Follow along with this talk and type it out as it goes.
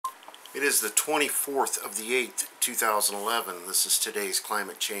It is the 24th of the 8th, 2011. This is today's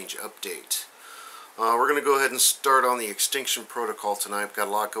climate change update. We're going to go ahead and start on the extinction protocol tonight. We've got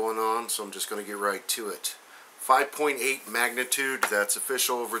a lot going on, so I'm just going to get right to it. 5.8 magnitude, that's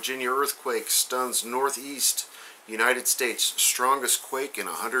official. Virginia earthquake stuns northeast United States. Strongest quake in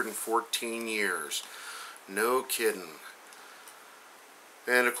 114 years. No kidding.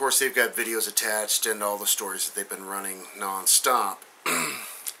 And of course they've got videos attached and all the stories that they've been running non-stop.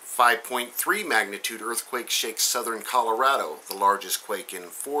 5.3 magnitude earthquake shakes southern Colorado, the largest quake in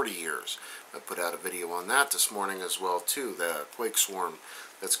 40 years. I put out a video on that this morning as well too, the quake swarm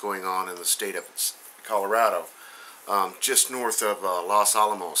that's going on in the state of Colorado, just north of Los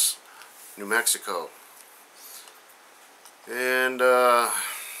Alamos, New Mexico. And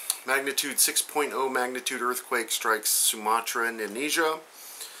magnitude 6.0 magnitude earthquake strikes Sumatra, Indonesia.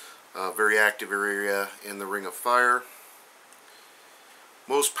 Very active area in the Ring of Fire.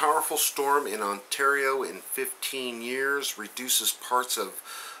 Most powerful storm in Ontario in 15 years. Reduces parts of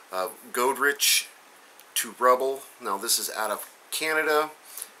Goderich to rubble. Now this is out of Canada,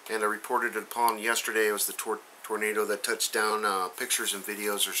 and I reported it upon yesterday. It was the tornado that touched down. Pictures and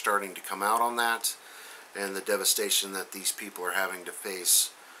videos are starting to come out on that, and the devastation that these people are having to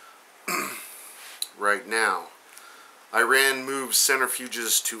face right now. Iran moves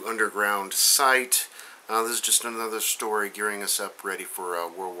centrifuges to underground site. This is just another story gearing us up ready for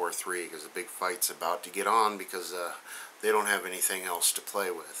World War III, because the big fight's about to get on because they don't have anything else to play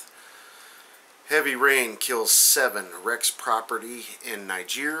with. Heavy rain kills 7, wrecks property in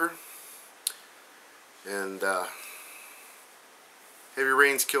Niger. And heavy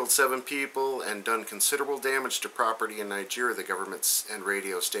rains killed 7 people and done considerable damage to property in Nigeria, the government and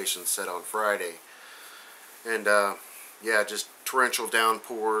radio station said on Friday. And yeah, just torrential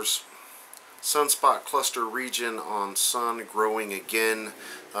downpours. Sunspot cluster region on sun growing again.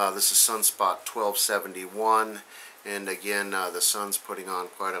 This is sunspot 1271, and again the sun's putting on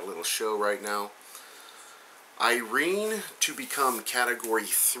quite a little show right now. Irene to become Category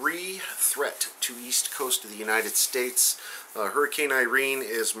 3 threat to east coast of the United States. Hurricane Irene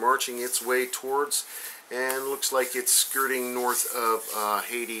is marching its way towards, and looks like it's skirting north of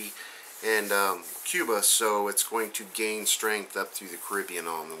Haiti and Cuba, so it's going to gain strength up through the Caribbean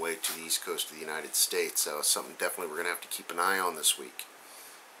on the way to the east coast of the United States. So something definitely we're going to have to keep an eye on this week.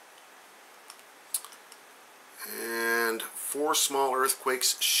 And 4 small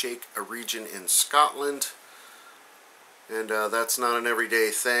earthquakes shake a region in Scotland, and that's not an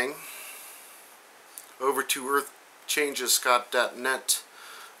everyday thing. Over to earthchangescott.net.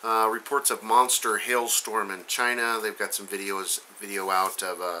 Reports of monster hailstorm in China. They've got some video out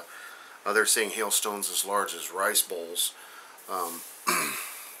of they're saying hailstones as large as rice bowls,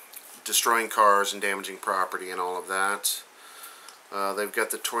 destroying cars and damaging property and all of that. They've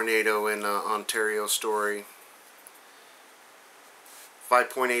got the tornado in Ontario story.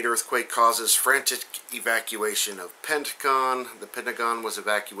 5.8 earthquake causes frantic evacuation of Pentagon. The Pentagon was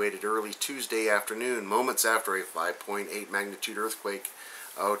evacuated early Tuesday afternoon, moments after a 5.8 magnitude earthquake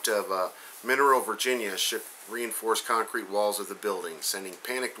out of Mineral, Virginia, shook reinforced concrete walls of the building, sending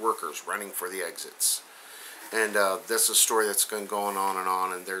panicked workers running for the exits. And that's a story that's been going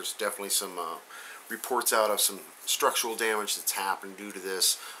on, and there's definitely some reports out of some structural damage that's happened due to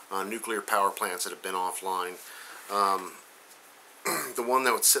this. Nuclear power plants that have been offline. The one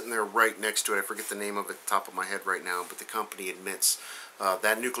that was sitting there right next to it, I forget the name of it at the top of my head right now, but the company admits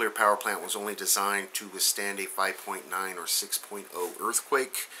that nuclear power plant was only designed to withstand a 5.9 or 6.0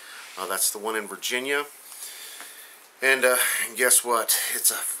 earthquake. That's the one in Virginia. And guess what? It's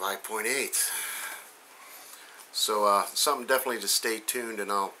a 5.8. So something definitely to stay tuned,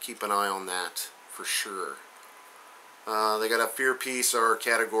 and I'll keep an eye on that for sure. They got a fear piece, our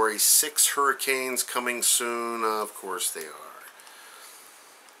Category 6 hurricanes coming soon. Of course they are.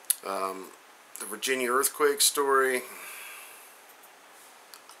 The Virginia earthquake story.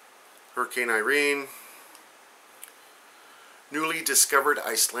 Hurricane Irene. Newly discovered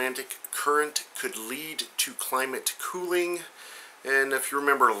Icelandic current could lead to climate cooling. And if you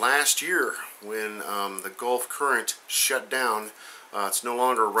remember last year when the Gulf current shut down, it's no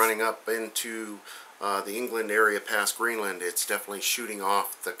longer running up into the England area past Greenland. It's definitely shooting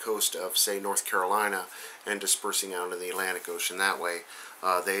off the coast of, say, North Carolina and dispersing out into the Atlantic Ocean that way.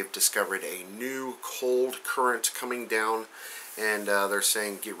 They've discovered a new cold current coming down, and they're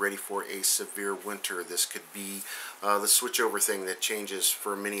saying get ready for a severe winter. This could be the switchover thing that changes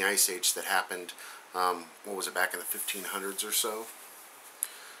for a mini ice age that happened, what was it, back in the 1500s or so.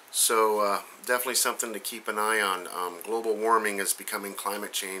 So definitely something to keep an eye on. Global warming is becoming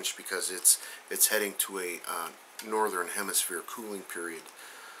climate change because it's heading to a northern hemisphere cooling period.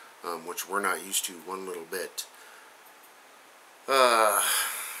 which we're not used to one little bit.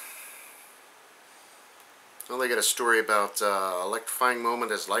 Well, they got a story about electrifying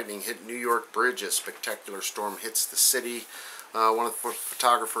moment as lightning hit New York bridge as spectacular storm hits the city. One of the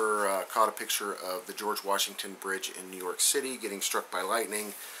photographer caught a picture of the George Washington Bridge in New York City getting struck by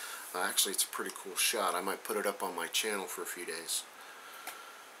lightning. Actually, it's a pretty cool shot. I might put it up on my channel for a few days.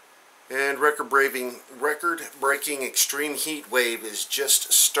 And record-breaking extreme heat wave is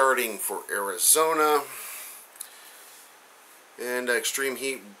just starting for Arizona. And extreme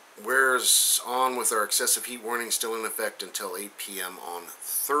heat wears on with our excessive heat warning still in effect until 8 p.m. on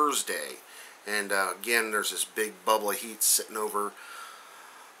Thursday. And again, there's this big bubble of heat sitting over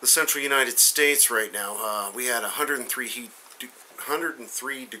the central United States right now. We had 103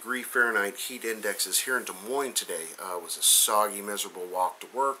 degree Fahrenheit heat indexes here in Des Moines today. It was a soggy, miserable walk to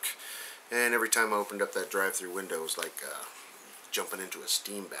work. And every time I opened up that drive-through window, it was like jumping into a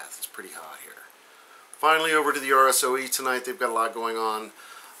steam bath. It's pretty hot here. Finally, over to the RSOE tonight. They've got a lot going on.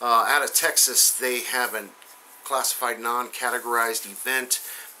 Out of Texas, they have a classified non-categorized event.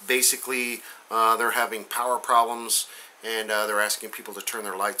 Basically, they're having power problems, and they're asking people to turn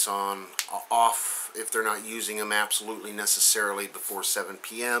their lights off if they're not using them absolutely necessarily before 7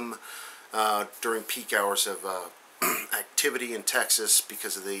 p.m. During peak hours of activity in Texas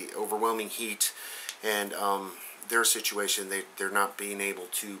because of the overwhelming heat and their situation. They're not being able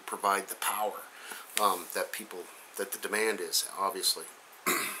to provide the power that the demand is, obviously.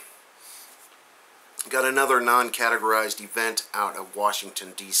 Got another non-categorized event out of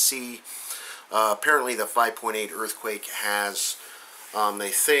Washington, D.C. Apparently the 5.8 earthquake has, they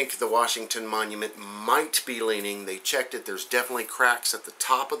think the Washington Monument might be leaning. They checked it. There's definitely cracks at the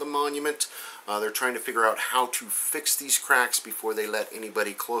top of the monument. They're trying to figure out how to fix these cracks before they let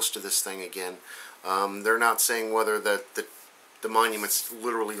anybody close to this thing again. They're not saying whether the monument's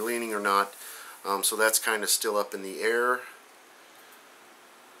literally leaning or not. So that's kind of still up in the air.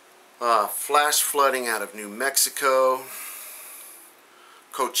 Flash flooding out of New Mexico.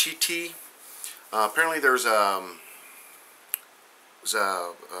 Cochiti. Apparently there's a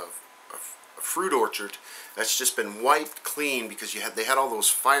fruit orchard that's just been wiped clean because they had all those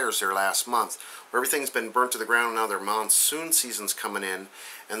fires there last month where everything's been burnt to the ground. Now their monsoon season's coming in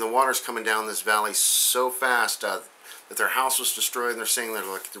and the water's coming down this valley so fast that their house was destroyed, and they're saying that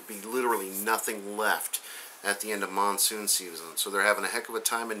there'll be literally nothing left at the end of monsoon season. So they're having a heck of a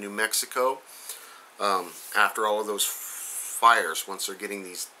time in New Mexico after all of those fires once they're getting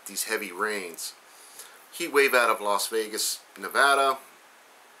these heavy rains. Heat wave out of Las Vegas, Nevada.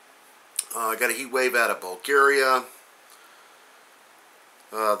 Got a heat wave out of Bulgaria.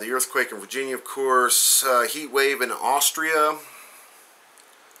 The earthquake in Virginia, of course. Heat wave in Austria.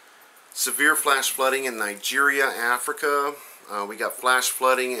 Severe flash flooding in Nigeria, Africa. We got flash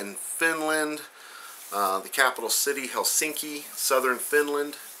flooding in Finland. The capital city, Helsinki, southern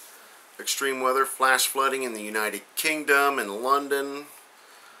Finland. Extreme weather, flash flooding in the United Kingdom and London.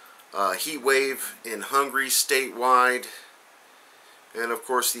 Heat wave in Hungary statewide. And of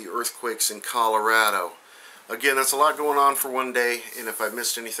course the earthquakes in Colorado. Again, that's a lot going on for one day, and if I've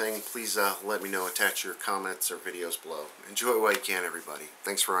missed anything, please let me know. Attach your comments or videos below. Enjoy it while you can, everybody.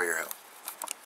 Thanks for all your help.